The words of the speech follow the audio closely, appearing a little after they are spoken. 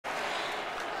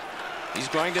He's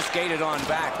going to skate it on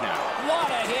back now. What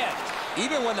a hit.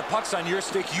 Even when the puck's on your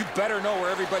stick, you better know where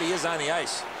everybody is on the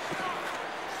ice.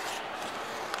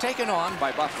 Taken on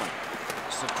by Bufflin.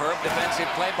 Superb defensive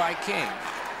play by King.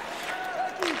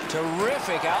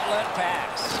 Terrific outlet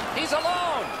pass. He's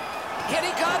alone. And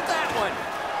he got that one.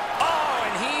 Oh,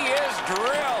 and he is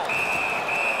drilled.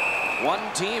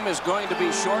 One team is going to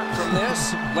be short from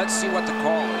this. Let's see what the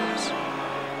call is.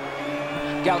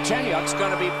 Galchenyuk's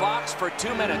going to be boxed for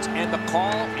 2 minutes, and the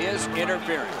call is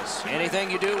interference. Anything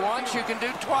you do once, you can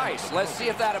do twice. Let's see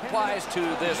if that applies to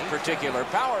this particular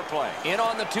power play. In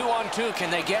on the 2-on-2, can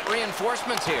they get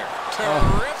reinforcements here?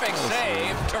 Terrific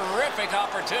save, terrific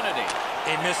opportunity.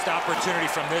 A missed opportunity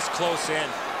from this close in.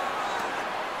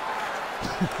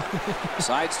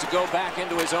 Decides to go back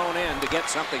into his own end to get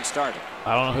something started.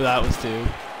 I don't know who that was to.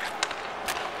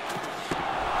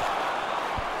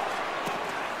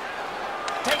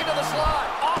 Taken to the slot,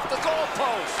 off the goal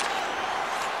post.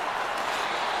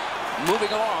 Moving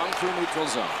along through neutral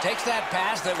zone. Takes that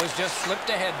pass that was just slipped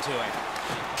ahead to him.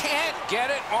 Can't get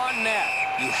it on net.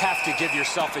 You have to give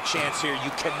yourself a chance here.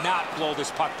 You cannot blow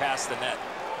this puck past the net.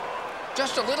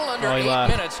 Just a little under 8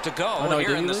 minutes to go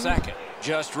here in the second.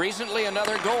 Just recently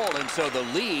another goal, and so the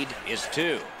lead is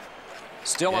 2.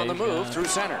 Still on the move through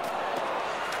center.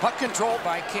 Puck controlled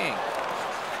by King.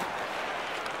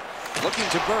 Looking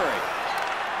to Bury.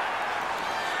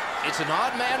 It's an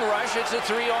odd man rush. It's a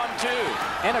 3-on-2.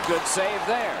 And a good save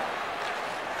there.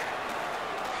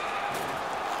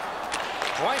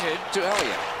 Pointed to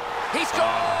Elliott. He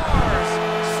scores!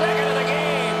 Second of the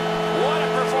game. What a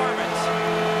performance.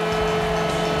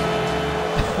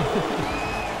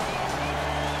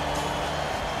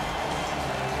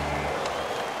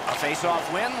 A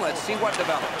face-off win. Let's see what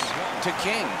develops. To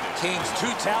King. King's 2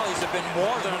 tallies have been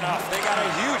more than enough. They got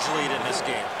a huge lead in this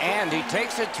game. And he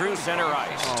takes it through center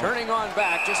ice. Turning on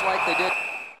back just like they did.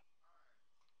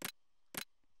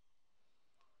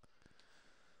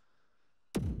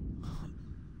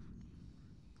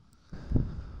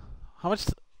 How much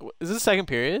is this second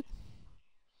period?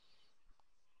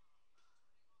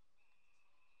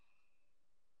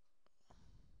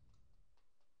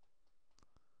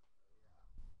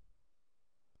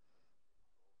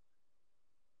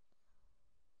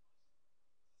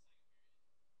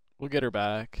 We'll get her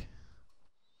back.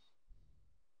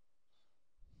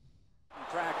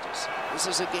 Practice. This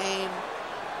is a game.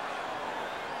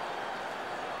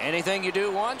 Anything you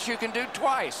do once, you can do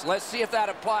twice. Let's see if that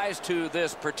applies to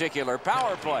this particular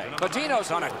power play. Patino's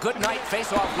on a good night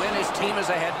face-off win. His team is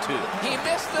ahead, too. He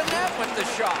missed the net with the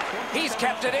shot. He's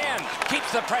kept it in.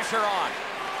 Keeps the pressure on.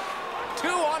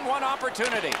 2-on-1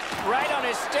 opportunity. Right on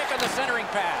his stick of the centering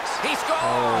pass. He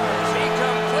scores. He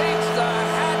completes the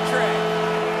hat trick.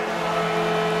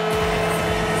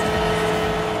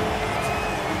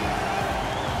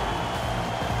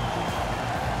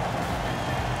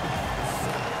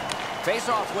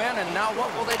 Face-off win, and now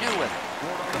what will they do with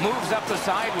it? Moves up the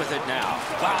side with it now.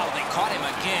 Wow, they caught him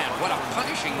again. What a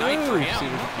punishing night for him.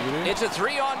 It's a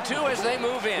 3-on-2 as they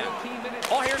move in.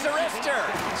 Oh, here's a wrister.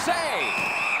 Save.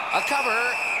 A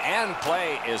cover, and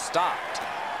play is stopped.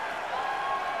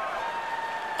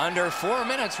 Under 4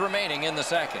 minutes remaining in the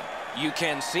second. You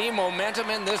can see momentum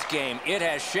in this game. It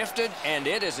has shifted, and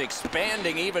it is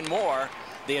expanding even more.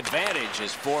 The advantage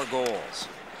is 4 goals.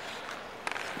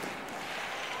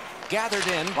 Gathered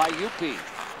in by UP.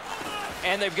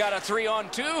 And they've got a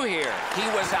 3-on-2 here. He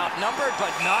was outnumbered,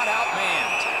 but not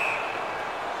outmanned.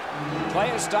 Play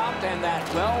is stopped, and that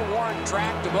well-worn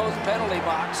track to both penalty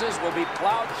boxes will be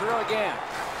plowed through again.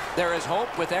 There is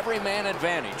hope with every man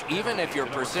advantage, even if your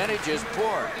percentage is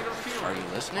poor. Are you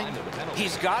listening?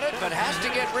 He's got it, but has to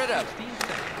get rid of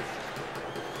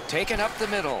it. Taken up the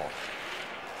middle.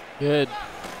 Good.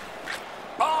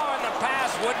 Oh, and the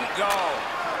pass wouldn't go.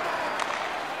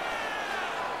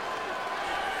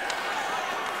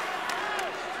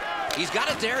 He's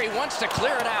got it there. He wants to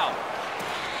clear it out.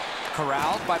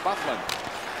 Corralled by Bufflin.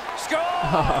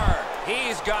 Score!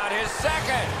 He's got his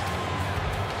second.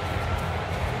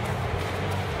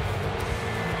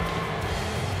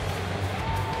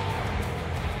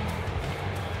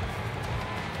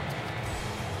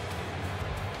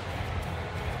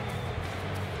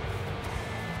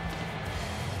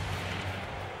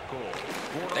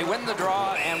 They win the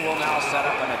draw and will now set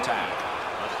up an attack.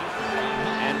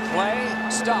 And play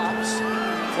stops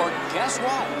for, guess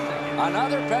what?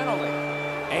 Another penalty.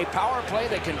 A power play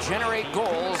that can generate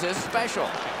goals is special,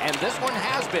 and this one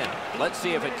has been. Let's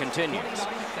see if it continues.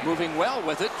 Moving well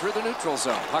with it through the neutral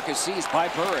zone. Puck is seized by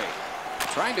Bury.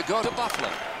 Trying to go to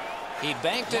Bufflin. He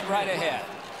banked it right ahead.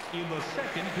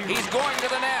 He's going to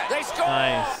the net. They score!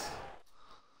 Nice.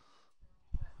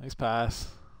 Nice pass.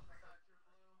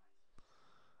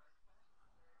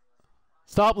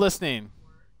 Stop listening.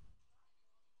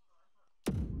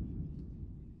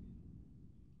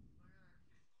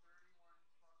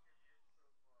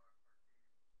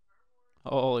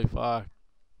 Holy fuck.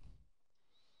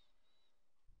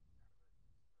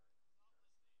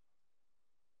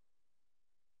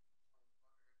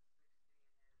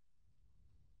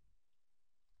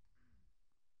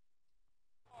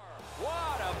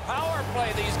 What a power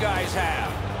play these guys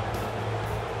have.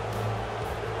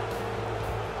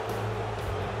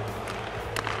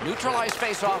 Neutralized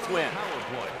face-off win.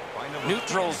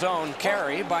 Neutral zone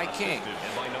carry by King.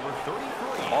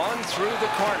 On through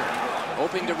the corner.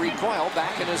 Hoping to recoil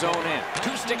back in his own end.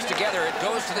 Two sticks together, it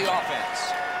goes to the offense.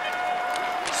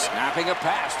 Snapping a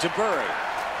pass to Burry.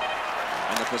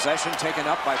 And the possession taken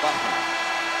up by Buckner.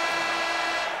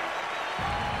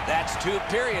 That's 2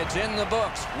 periods in the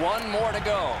books. 1 more to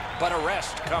go, but a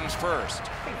rest comes first.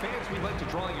 Hey fans, we'd like to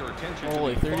draw your attention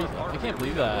Holy, to 30. I can't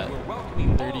believe that.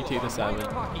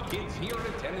 32-7. hockey kids here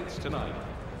in attendance tonight.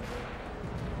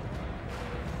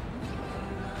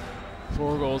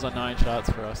 4 goals on 9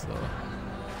 shots for us, though.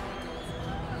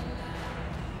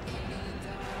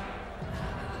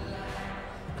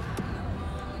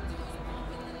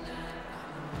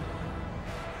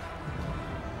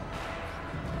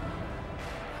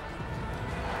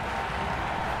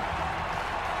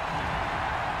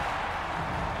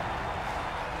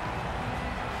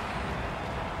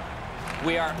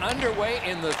 We are underway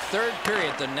in the 3rd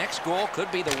period. The next goal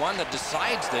could be the one that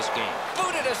decides this game.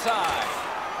 Booted aside.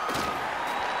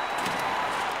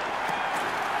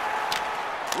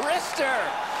 Wrister.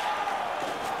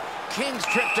 King's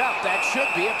tripped up. That should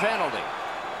be a penalty.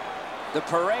 The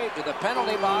parade to the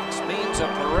penalty box means a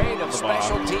parade of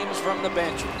special teams from the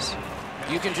benches.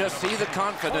 You can just see the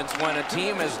confidence when a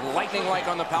team is lightning-like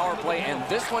on the power play, and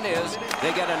this one is.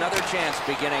 They get another chance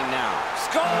beginning now.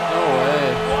 Score! No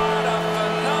way. What a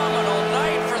phenomenal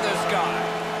night for this guy.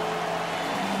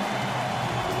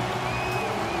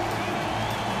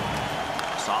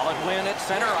 Solid win at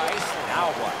center ice.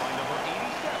 Now what?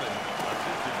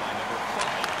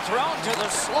 Thrown to the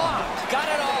slot. Got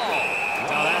it all.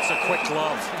 Now that's a quick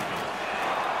glove.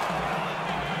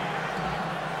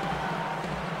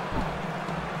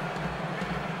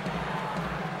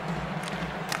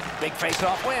 Big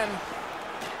face-off win.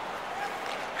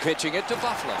 Pitching it to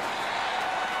Buffalo.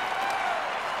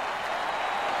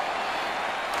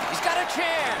 He's got a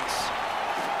chance.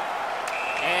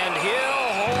 And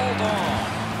he'll hold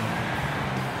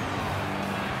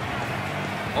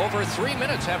on. Over 3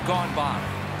 minutes have gone by.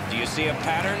 Do you see a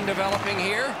pattern developing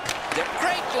here? The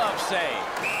great glove save.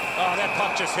 Oh, that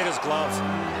puck just hit his glove.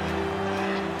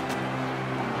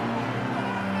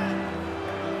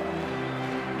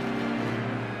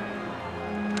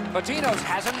 Patinos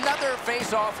has another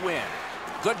face-off win.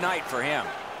 Good night for him.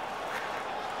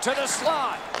 To the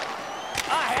slot.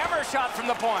 A hammer shot from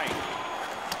the point.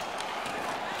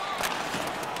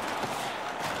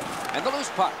 And the loose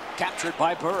puck captured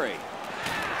by Burry.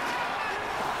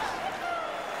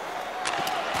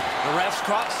 The refs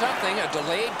caught something, a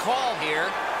delayed call here.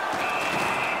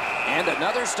 And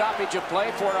another stoppage of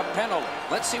play for a penalty.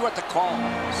 Let's see what the call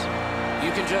is. You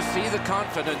can just see the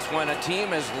confidence when a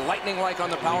team is lightning-like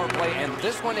on the power play, and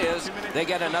this one is. They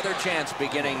get another chance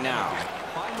beginning now.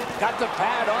 Got the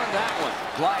pad on that one.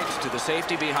 Glides to the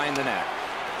safety behind the net.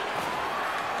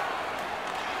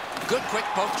 Good quick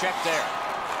poke check there.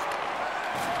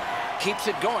 Keeps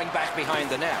it going back behind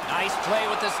the net. Nice play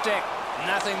with the stick.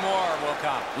 Nothing more will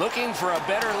come. Looking for a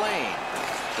better lane.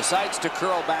 Decides to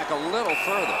curl back a little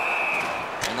further.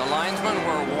 And the linesmen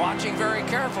were watching very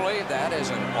carefully. That is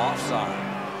an offside.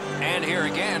 And here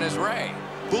again is Ray.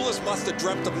 Boulis must have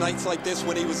dreamt of nights like this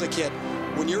when he was a kid.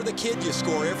 When you're the kid, you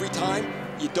score every time,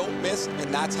 you don't miss,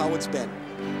 and that's how it's been.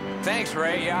 Thanks,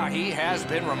 Ray. Yeah, he has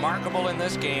been remarkable in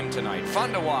this game tonight.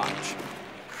 Fun to watch.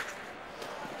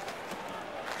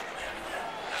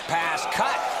 Pass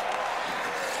cut.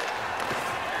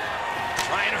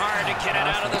 Trying hard to get it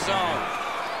out of the zone.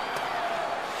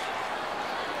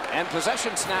 And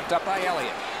possession snapped up by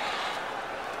Elliott.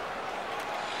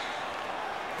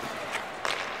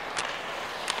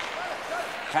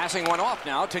 Passing one off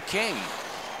now to King.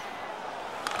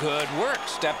 Good work,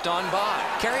 stepped on by.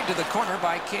 Carried to the corner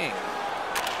by King.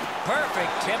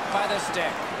 Perfect tip by the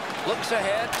stick. Looks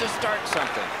ahead to start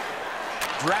something.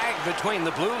 Drag between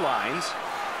the blue lines.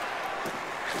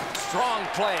 Strong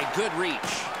play, good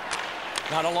reach.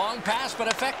 Not a long pass, but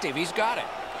effective. He's got it.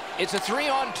 It's a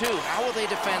 3-on-2. How will they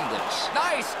defend this?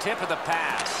 Nice tip of the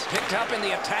pass. Picked up in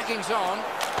the attacking zone.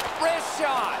 Wrist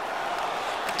shot.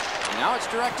 Now it's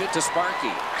directed to Sparky.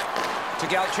 To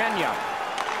Galchenyuk.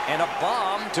 And a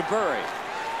bomb to Burry.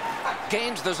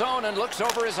 Gains the zone and looks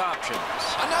over his options.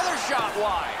 Another shot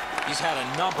wide. He's had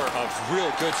a number of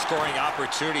real good scoring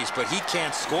opportunities, but he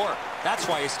can't score. That's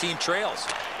why his team trails.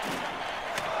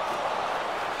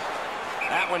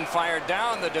 That one fired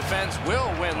down. The defense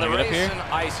will win the race, and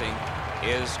icing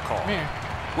is called.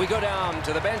 We go down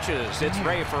to the benches. It's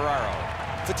Ray Ferraro.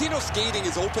 Fontino's skating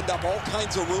has opened up all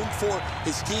kinds of room for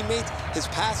his teammates. His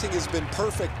passing has been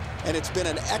perfect, and it's been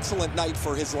an excellent night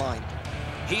for his line.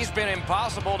 He's been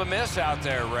impossible to miss out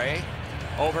there, Ray.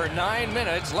 Over 9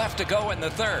 minutes left to go in the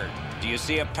third. Do you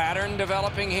see a pattern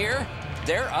developing here?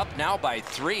 They're up now by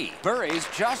 3. Burry's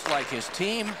just like his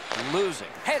team, losing.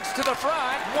 Heads to the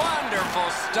front.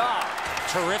 Wonderful stop.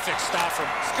 Terrific stop from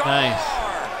Score! Nice.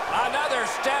 Another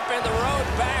step in the road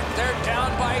back. They're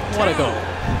down by 2. What a goal.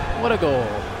 What a goal.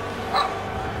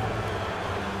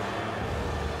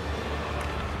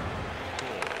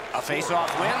 A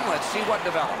face-off win. Let's see what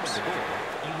develops. 11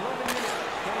 minutes,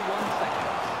 21 seconds.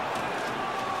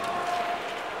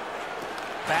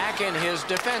 Back in his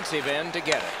defensive end to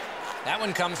get it. That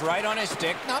one comes right on his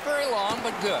stick. Not very long,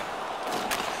 but good.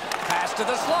 Pass to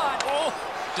the slot. Oh,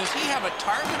 does he have a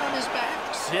target on his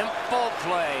back? Simple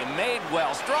play. Made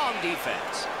well. Strong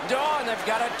defense. Oh, and they've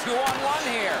got a 2-on-1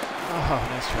 here. Oh,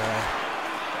 nice try.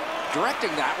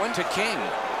 Directing that one to King.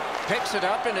 Picks it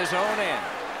up in his own end.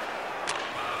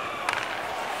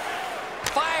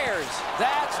 Fires.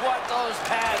 That's what those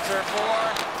pads are for.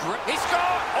 He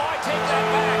scored. Oh, I take that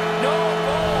back. No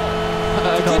goal.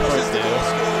 Fontino's is the goal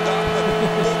scorer, Doc, but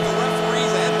both the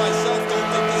referees and myself don't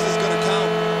think this is going to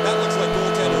count. That looks like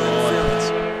goaltender interference.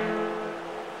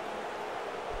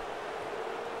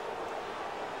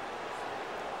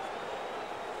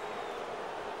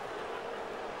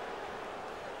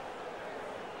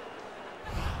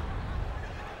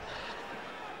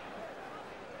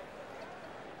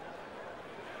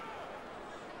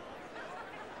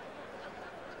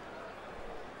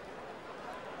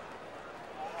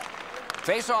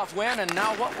 Face-off win, and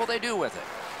now what will they do with it?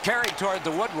 Carried toward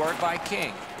the woodwork by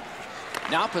King.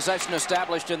 Now possession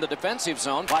established in the defensive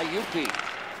zone by UP.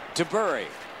 To Burry.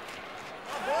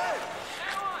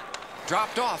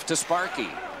 Dropped off to Sparky.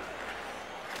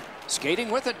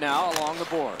 Skating with it now along the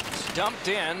boards. Dumped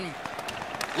in.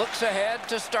 Looks ahead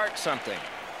to start something.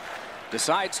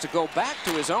 Decides to go back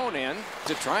to his own end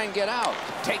to try and get out.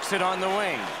 Takes it on the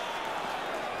wing.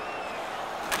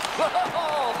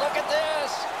 Whoa, look at this.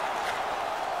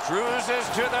 Cruises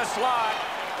to the slot.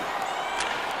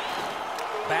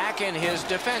 Back in his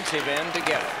defensive end to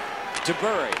get it. To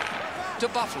Burry. To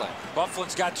Byfuglien.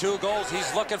 Byfuglien's got 2 goals.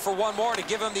 He's looking for one more to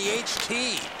give him the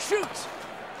HT. Shoots.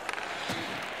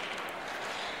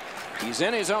 He's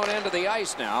in his own end of the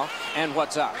ice now. And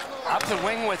what's up? Up the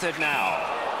wing with it now.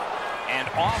 And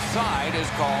offside is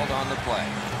called on the play.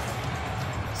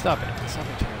 Stop it. Stop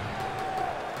it.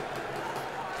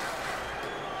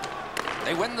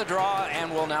 They win the draw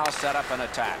and will now set up an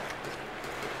attack.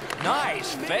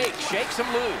 Nice fake. Shakes him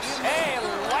loose. Hey,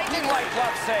 lightning-like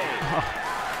glove save.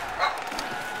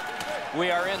 We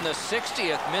are in the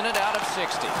 60th minute out of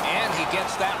 60. And he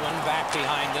gets that one back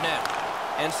behind the net.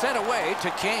 And sent away to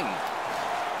King.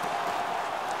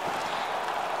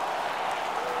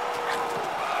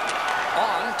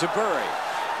 On to Burry.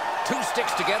 2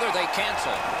 sticks together, they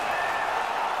cancel.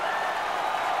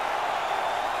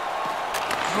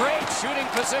 Great shooting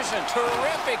position.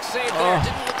 Terrific save there.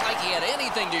 Didn't look like he had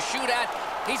anything to shoot at.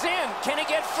 He's in. Can he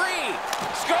get free?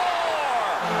 Score!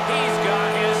 He's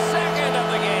got his second of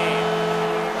the game.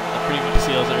 That pretty much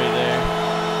seals it right there.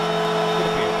 Get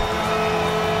up here.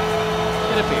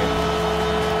 Get up here.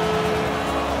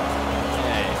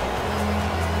 Yay.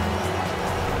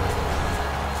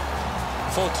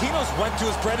 Fontino's went to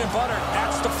his bread and butter.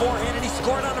 That's the forehand, and he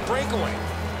scored on a breakaway.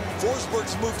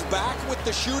 Forsberg's moved back with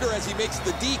the shooter as he makes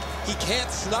the deke. He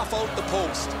can't snuff out the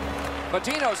post.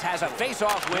 Fontino's has a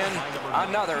face-off win,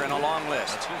 another in a long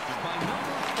list.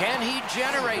 Can he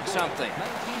generate something?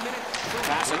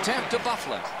 Pass attempt to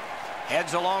Byfuglien.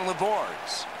 Heads along the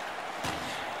boards.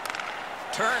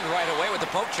 Turned right away with the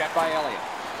poke check by Elliott.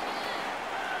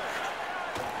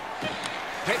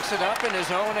 Picks it up in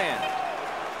his own end.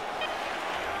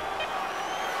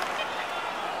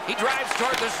 He drives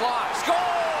toward the slot.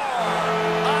 Score!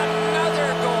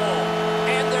 Another goal,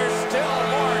 and there's still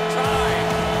more time.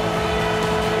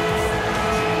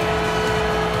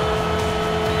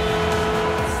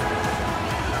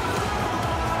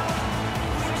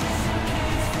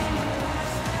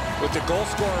 With the goal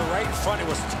scorer right in front, it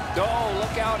was... Oh,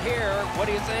 look out here. What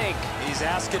do you think? He's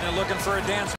asking and looking for a dance.